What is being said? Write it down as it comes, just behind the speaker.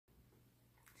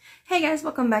Hey guys,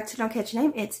 welcome back to Don't Catch Your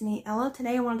Name. It's me, Ella.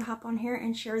 Today I wanted to hop on here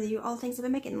and share with you all the things I've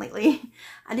been making lately.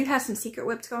 I do have some secret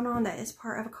whips going on that is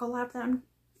part of a collab that I'm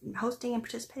hosting and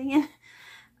participating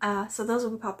in. So those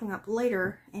will be popping up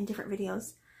later in different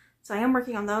videos. So I am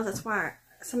working on those. That's why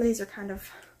some of these are kind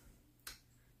of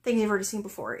things you've already seen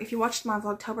before. If you watched my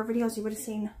Vlogtober videos, you would have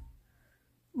seen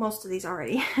most of these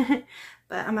already.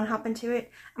 But I'm going to hop into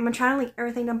it. I'm going to try to link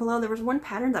everything down below. There was one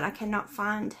pattern that I cannot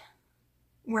find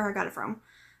where I got it from.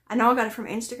 I know I got it from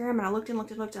Instagram, and I looked and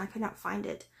looked and looked, and I could not find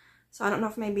it. So I don't know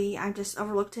if maybe I just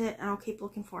overlooked it, and I'll keep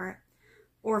looking for it.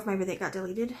 Or if maybe they got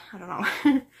deleted. I don't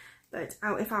know. But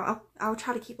I'll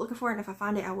try to keep looking for it, and if I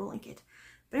find it, I will link it.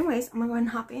 But anyways, I'm going to go ahead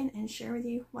and hop in and share with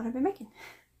you what I've been making.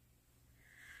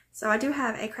 So I do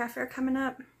have a craft fair coming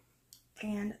up,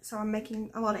 and so I'm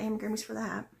making a lot of amigurumis for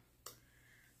that.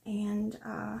 And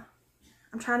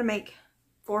I'm trying to make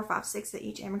 4, 5, 6 of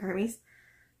each amigurumis,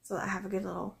 so that I have a good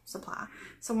little supply.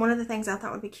 So one of the things I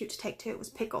thought would be cute to take to it was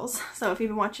pickles. So if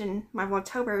you've been watching my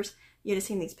Vlogtobers, you'd have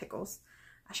seen these pickles.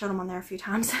 I showed them on there a few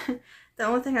times. The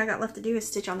only thing I got left to do is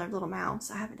stitch on their little mouths.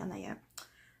 I haven't done that yet.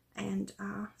 And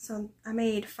so I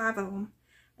made 5 of them.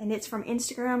 And it's from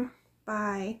Instagram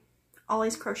by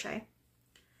Ollie's Crochet.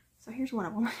 So here's one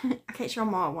of them. I can't show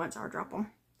them all at once, I'll drop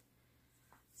them.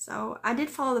 So I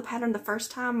did follow the pattern the first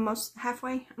time,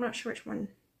 halfway. I'm not sure which one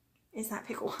is that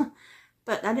pickle.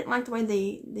 But I didn't like the way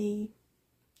the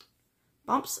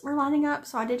bumps were lining up,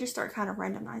 so I did just start kind of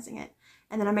randomizing it.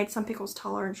 And then I made some pickles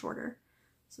taller and shorter.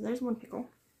 So there's one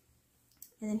pickle.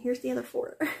 And then here's the other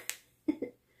 4.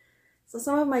 So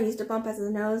some of them I used a bump as a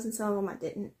nose, and some of them I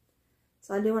didn't.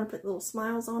 So I do want to put little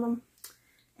smiles on them.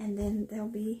 And then they'll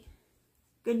be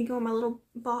good to go in my little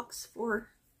box for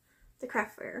the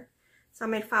craft fair. So I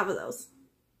made 5 of those.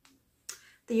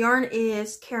 The yarn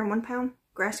is Caron 1 pound,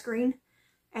 grass green.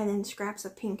 And then scraps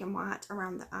of pink and white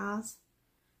around the eyes.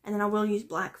 And then I will use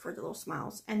black for the little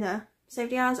smiles. And the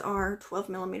safety eyes are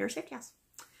 12mm safety eyes.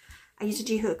 I used a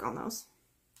G-hook on those.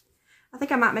 I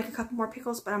think I might make a couple more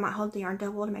pickles, but I might hold the yarn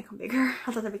double to make them bigger.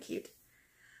 I thought that'd be cute.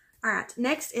 Alright,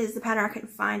 next is the pattern I couldn't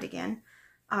find again.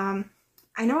 I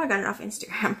know I got it off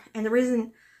Instagram. And the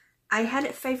reason I had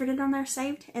it favorited on there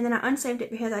saved. And then I unsaved it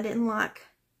because I didn't like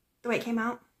the way it came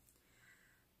out.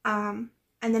 And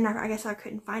then I guess I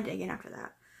couldn't find it again after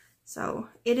that. So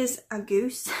it is a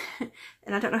goose,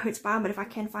 and I don't know who it's by, but if I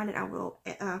can find it, I will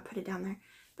put it down there.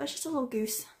 But it's just a little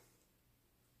goose.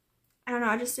 I don't know,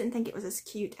 I just didn't think it was as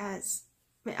cute as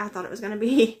I thought it was going to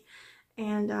be.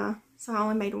 And so I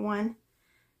only made 1,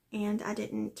 and I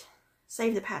didn't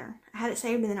save the pattern. I had it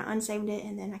saved, and then I unsaved it,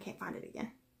 and then I can't find it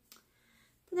again.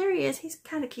 But there he is. He's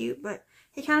kind of cute, but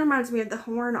he kind of reminds me of the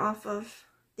horn off of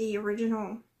the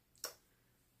original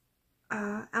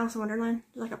Alice in Wonderland.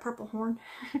 There's like a purple horn.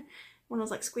 One of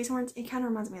those like squeeze horns. It kind of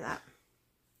reminds me of that.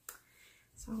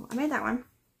 So I made that one.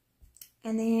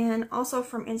 And then also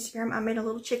from Instagram, I made a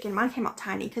little chicken. Mine came out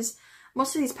tiny because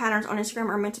most of these patterns on Instagram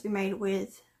are meant to be made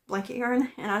with blanket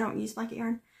yarn, and I don't use blanket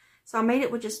yarn. So I made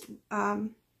it with just, no,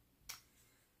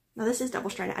 this is double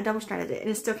stranded. I double stranded it,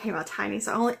 and it still came out tiny.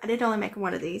 So I did only make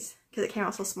 1 of these because it came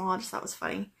out so small. I just thought it was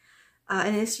funny.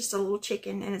 And it's just a little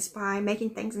chicken, and it's by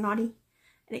Making Things Naughty.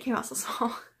 And it came out so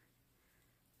small.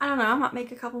 I don't know, I might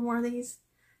make a couple more of these.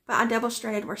 But I double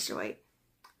stranded worsted weight.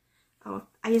 Oh,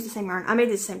 I used the same yarn. I made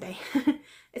this the same day.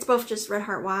 It's both just Red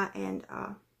Heart White and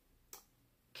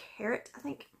Carrot, I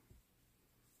think.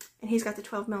 And he's got the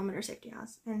 12mm safety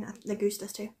eyes. And the goose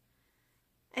does too.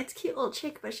 It's a cute little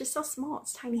chick, but it's just so small.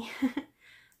 It's tiny.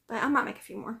 But I might make a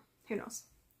few more. Who knows?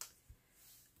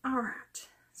 Alright.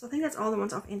 So I think that's all the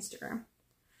ones off Instagram.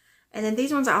 And then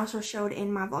these ones I also showed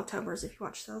in my Vlogtobers if you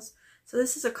watch those. So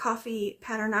this is a coffee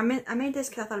pattern. I made this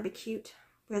because I thought it'd be cute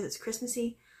because it's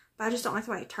Christmassy. But I just don't like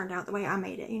the way it turned out, the way I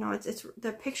made it. You know, it's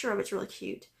the picture of it's really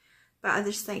cute. But I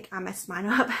just think I messed mine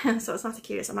up. So it's not the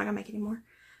cutest. I'm not going to make it anymore.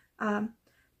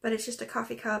 But it's just a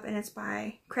coffee cup, and it's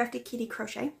by Crafty Kitty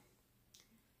Crochet.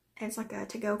 And it's like a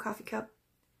to-go coffee cup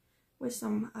with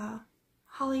some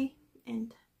holly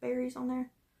and berries on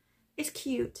there. It's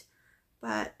cute.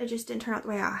 But it just didn't turn out the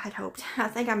way I had hoped. I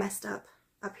think I messed up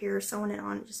here sewing it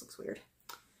on. It just looks weird.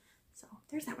 So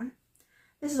there's that one.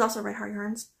 This is also Red Heart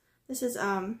yarns. This is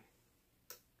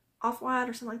Off-White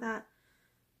or something like that.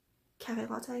 Cafe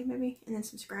Latte maybe. And then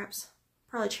some scraps.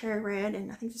 Probably Cherry Red,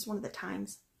 and I think this is one of the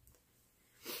Times.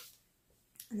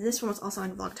 And this one was also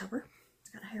in Vlogtober.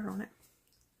 It's got a hair on it.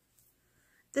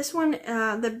 This one,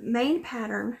 the main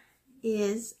pattern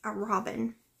is a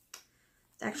robin.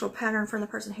 The actual pattern from the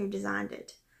person who designed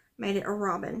it made it a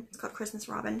robin. It's called Christmas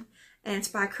Robin, and it's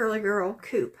by Curly Girl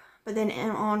Coop. But then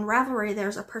on Ravelry,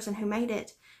 there's a person who made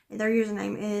it, Their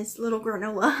username is Little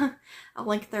Granola. I'll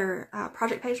link their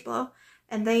project page below.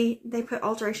 And they put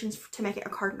alterations to make it a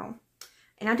cardinal.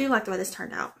 And I do like the way this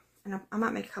turned out. And I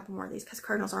might make a couple more of these because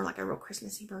cardinals are like a real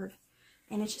Christmassy bird.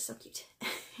 And it's just so cute.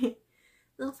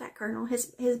 Little fat cardinal.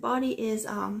 His body is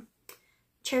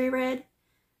cherry red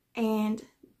and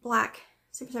black,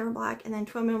 Super 7 black, and then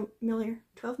 12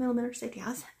 millimeter safety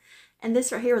eyes. And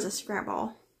this right here was a scrap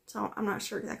ball. So I'm not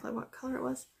sure exactly what color it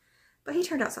was. But he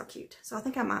turned out so cute. So I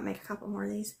think I might make a couple more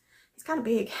of these. He's kind of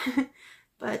big.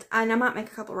 But I might make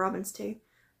a couple robins too.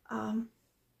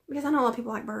 Because I know a lot of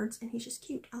people like birds. And he's just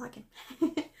cute. I like him.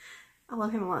 I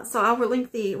love him a lot. So I will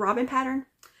link the robin pattern.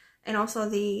 And also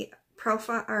the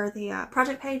profile or the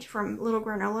project page from Little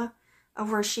Granola.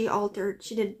 Of where she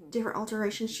did different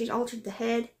alterations. She altered the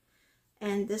head.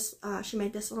 And this, she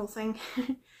made this little thing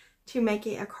to make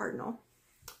it a cardinal.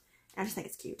 I just think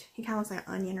it's cute. He kind of looks like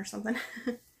an onion or something.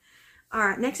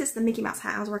 Alright, next is the Mickey Mouse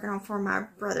hat I was working on for my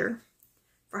brother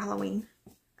for Halloween.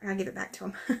 I gotta give it back to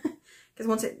him. Because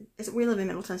once we live in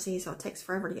Middle Tennessee, so it takes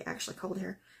forever to get actually cold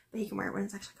here. But he can wear it when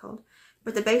it's actually cold.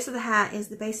 But the base of the hat is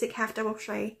the basic half double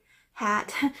crochet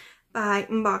hat by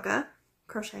Mbaka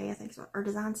Crochet, I think, or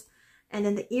Designs. And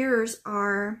then the ears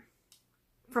are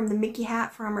from the Mickey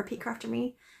hat from Repeat Crafter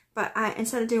Me. But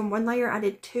instead of doing one layer, I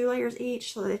did 2 layers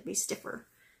each so that it'd be stiffer.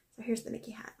 So here's the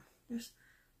Mickey hat. There's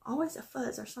always a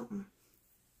fuzz or something.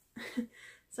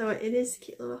 So it is a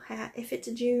cute little hat. It fits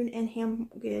a June and him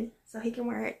good. So he can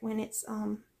wear it when it's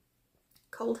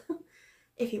cold.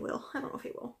 If he will. I don't know if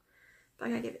he will. But I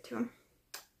gotta give it to him.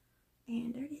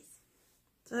 And there it is.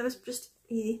 So that was just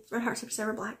easy. Red Heart Super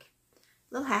Silver Black.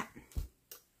 Little hat.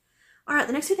 Alright,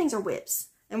 the next 2 things are whips.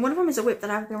 And one of them is a whip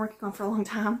that I've been working on for a long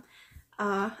time.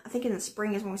 I think in the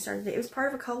spring is when we started it. It was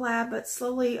part of a collab, but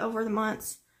slowly over the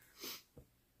months,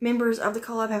 members of the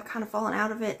collab have kind of fallen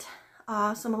out of it.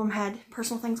 Some of them had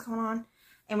personal things going on,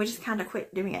 and we just kind of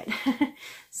quit doing it.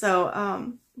 So,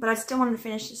 but I still wanted to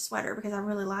finish this sweater because I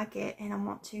really like it, and I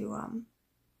want to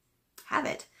have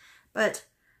it. But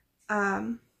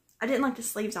I didn't like the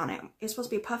sleeves on it. It's supposed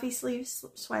to be a puffy sleeves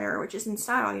sweater, which is in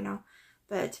style, you know.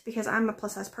 But because I'm a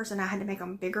plus size person, I had to make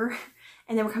them bigger,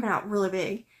 and they were coming out really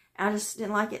big. And I just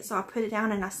didn't like it, so I put it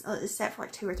down, and I let it set for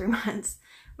like 2 or 3 months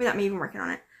without me even working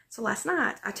on it. So last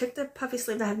night, I took the puffy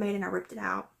sleeve that I had made, and I ripped it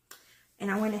out. And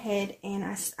I went ahead and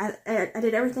I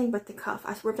did everything but the cuff.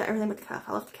 I ripped out everything but the cuff.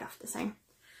 I left the cuff the same.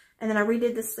 And then I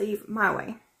redid the sleeve my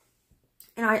way.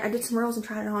 And I did some rows and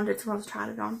tried it on, did some rows and tried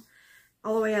it on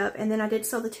all the way up. And then I did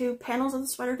sew the 2 panels of the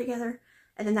sweater together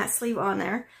and then that sleeve on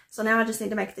there. So now I just need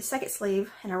to make the second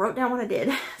sleeve, and I wrote down what I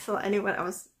did so I knew what I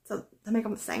was, so to make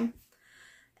them the same.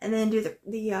 And then do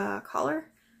the collar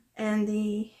and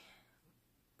the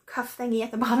cuff thingy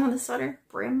at the bottom of the sweater,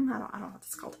 brim, I don't know what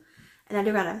it's called. And I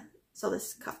do gotta sew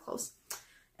this cuff close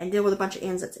and deal with a bunch of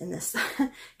ends that's in this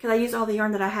because I used all the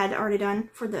yarn that I had already done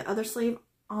for the other sleeve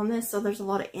on this, so there's a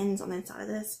lot of ends on the inside of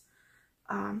this.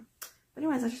 But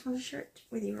anyways, I just wanted to share it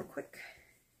with you real quick.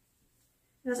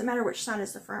 It doesn't matter which side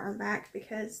is the front or the back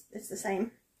because it's the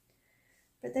same.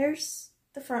 But there's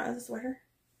the front of the sweater,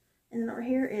 and then over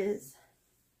here is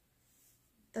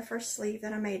the first sleeve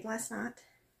that I made last night.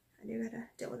 I do gotta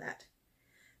deal with that.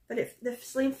 But if the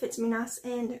sleeve fits me nice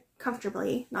and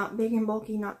comfortably, not big and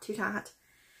bulky, not too tight.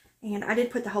 And I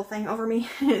did put the whole thing over me.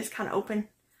 It's kind of open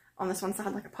on this one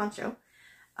side like a poncho.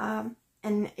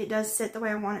 And it does sit the way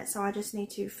I want it, so I just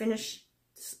need to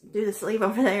do the sleeve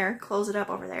over there, close it up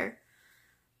over there.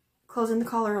 Close in the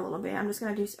collar a little bit. I'm just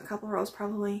going to do a couple rows,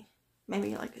 probably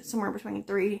maybe like somewhere between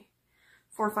 4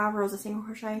 or 5 rows of single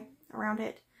crochet around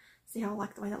it. See how I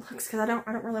like the way that looks, because I don't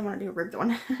really want to do a ribbed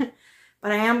one.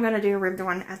 But I am going to do a ribbed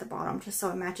one at the bottom just so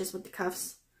it matches with the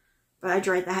cuffs. But I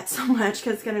dread that so much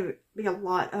because it's going to be a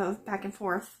lot of back and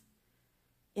forth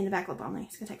in the back lip only.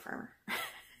 It's going to take forever.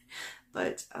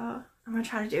 But I'm going to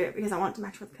try to do it because I want it to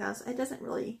match with the cuffs. It doesn't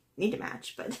really need to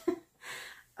match, but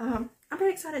I'm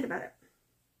pretty excited about it.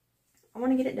 I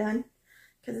want to get it done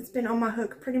because it's been on my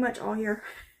hook pretty much all year.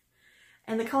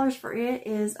 And the colors for it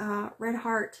is Red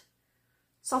Heart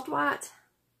Soft White.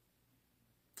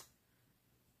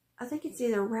 I think it's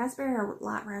either raspberry or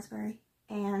light raspberry,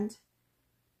 and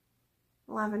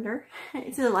lavender.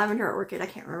 It's either lavender or orchid, I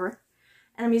can't remember.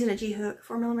 And I'm using a G-hook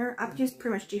 4mm. I've used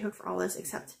pretty much G-hook for all this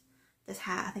except this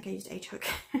hat. I think I used H-hook.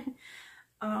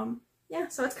 Yeah,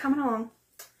 so it's coming along.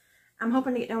 I'm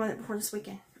hoping to get done with it before this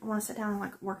weekend. I want to sit down and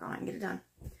like work on it and get it done.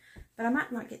 But I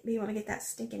might not be able to get that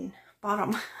stinking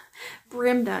bottom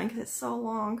brim done because it's so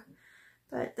long.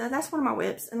 But that's one of my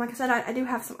whips. And like I said, I do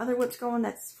have some other whips going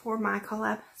that's for my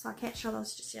collab, so I can't show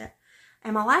those just yet.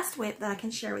 And my last whip that I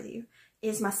can share with you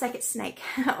is my second snake.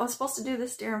 I was supposed to do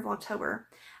this during Vlogtober.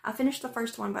 I finished the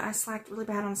first one, but I slacked really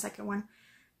bad on the second one.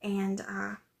 And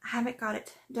I haven't got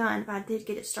it done, but I did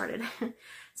get it started.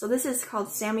 So this is called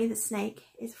Sammy the Snake.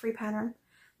 It's a free pattern.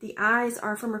 The eyes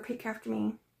are from Repeat After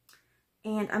Me.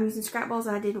 And I'm using scrap balls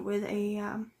that I did with a,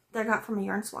 that I got from a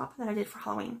yarn swap that I did for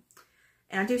Halloween.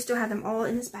 And I do still have them all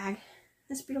in this bag.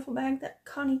 This beautiful bag that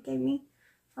Connie gave me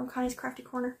from Connie's Crafty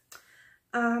Corner.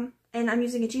 And I'm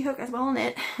using a G-hook as well on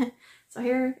it. So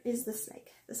here is the snake.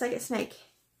 The second snake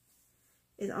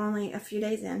is only a few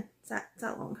days in. It's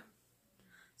that long.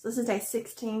 So this is day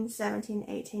 16, 17,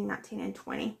 18, 19, and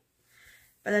 20.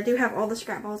 But I do have all the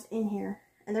scrap balls in here.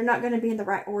 And they're not going to be in the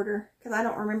right order because I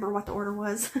don't remember what the order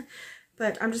was.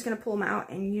 But I'm just going to pull them out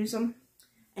and use them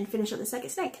and finish up the second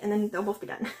snake. And then they'll both be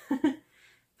done.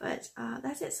 But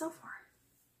that's it so far.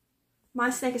 My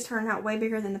snake is turning out way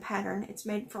bigger than the pattern. It's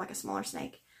made for like a smaller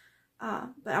snake.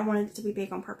 But I wanted it to be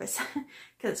big on purpose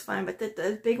because it's fun. But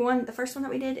the big one, the first one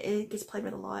that we did, it gets played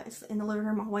with a lot. It's in the living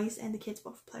room always, and the kids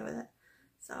both play with it.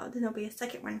 So then there'll be a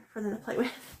second one for them to play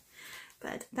with.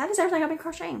 But that is everything I've been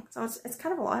crocheting. So it's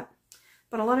kind of a lot.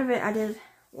 But a lot of it I did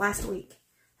last week.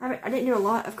 I didn't do a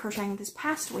lot of crocheting this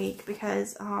past week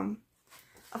because of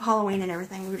Halloween and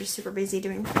everything. We were just super busy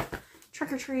doing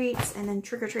trick-or-treats and then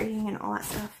trick-or-treating and all that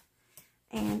stuff.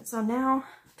 And so now,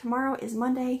 tomorrow is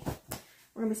Monday.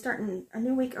 We're going to be starting a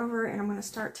new week over, and I'm going to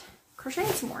start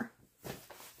crocheting some more.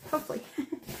 Hopefully.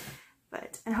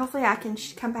 And hopefully I can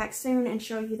come back soon and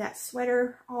show you that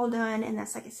sweater all done and that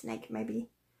second snake maybe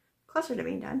closer to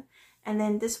being done. And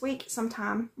then this week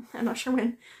sometime, I'm not sure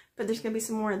when, but there's going to be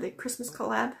some more of the Christmas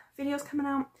collab videos coming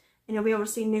out. And you'll be able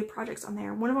to see new projects on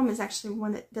there. One of them is actually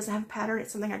one that doesn't have a pattern.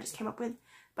 It's something I just came up with.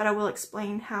 But I will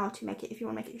explain how to make it if you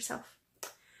want to make it yourself.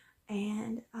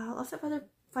 And lots of other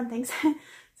fun things.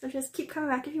 So just keep coming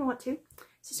back if you want to.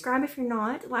 Subscribe if you're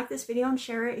not. Like this video and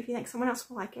share it if you think someone else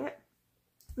will like it.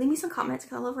 Leave me some comments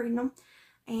because I love reading them.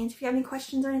 And if you have any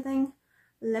questions or anything,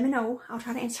 let me know. I'll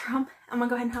try to answer them. I'm going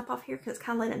to go ahead and hop off here because it's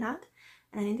kind of late at night.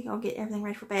 And I need to go get everything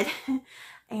ready for bed.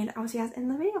 And I will see you guys in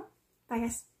the video. Bye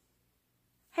guys.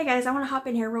 Hey guys, I want to hop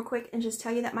in here real quick and just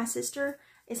tell you that my sister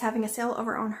is having a sale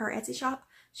over on her Etsy shop.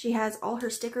 She has all her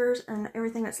stickers and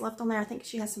everything that's left on there. I think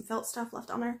she has some felt stuff left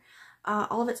on there.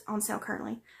 All of it's on sale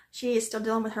currently. She is still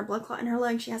dealing with her blood clot in her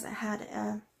leg. She hasn't had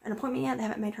an appointment yet. They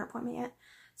haven't made her appointment yet.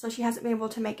 So she hasn't been able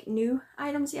to make new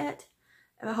items yet.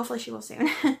 But hopefully she will soon.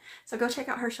 So go check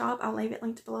out her shop. I'll leave it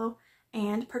linked below.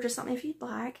 And purchase something if you'd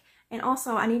like. And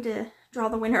also I need to draw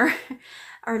the winner.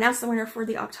 Or announce the winner for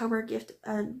the October gift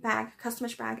bag.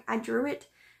 Customish bag. I drew it.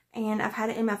 And I've had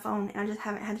it in my phone. And I just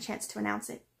haven't had a chance to announce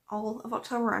it. All of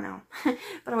October, I know.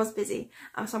 But I was busy.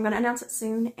 So I'm going to announce it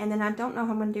soon. And then I don't know if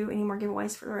I'm going to do any more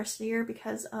giveaways for the rest of the year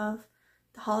because of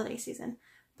the holiday season.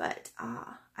 But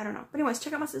I don't know. But anyways,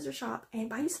 check out my sister's shop and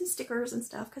buy you some stickers and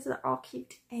stuff because they're all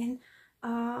cute. And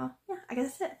yeah, I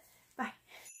guess that's it.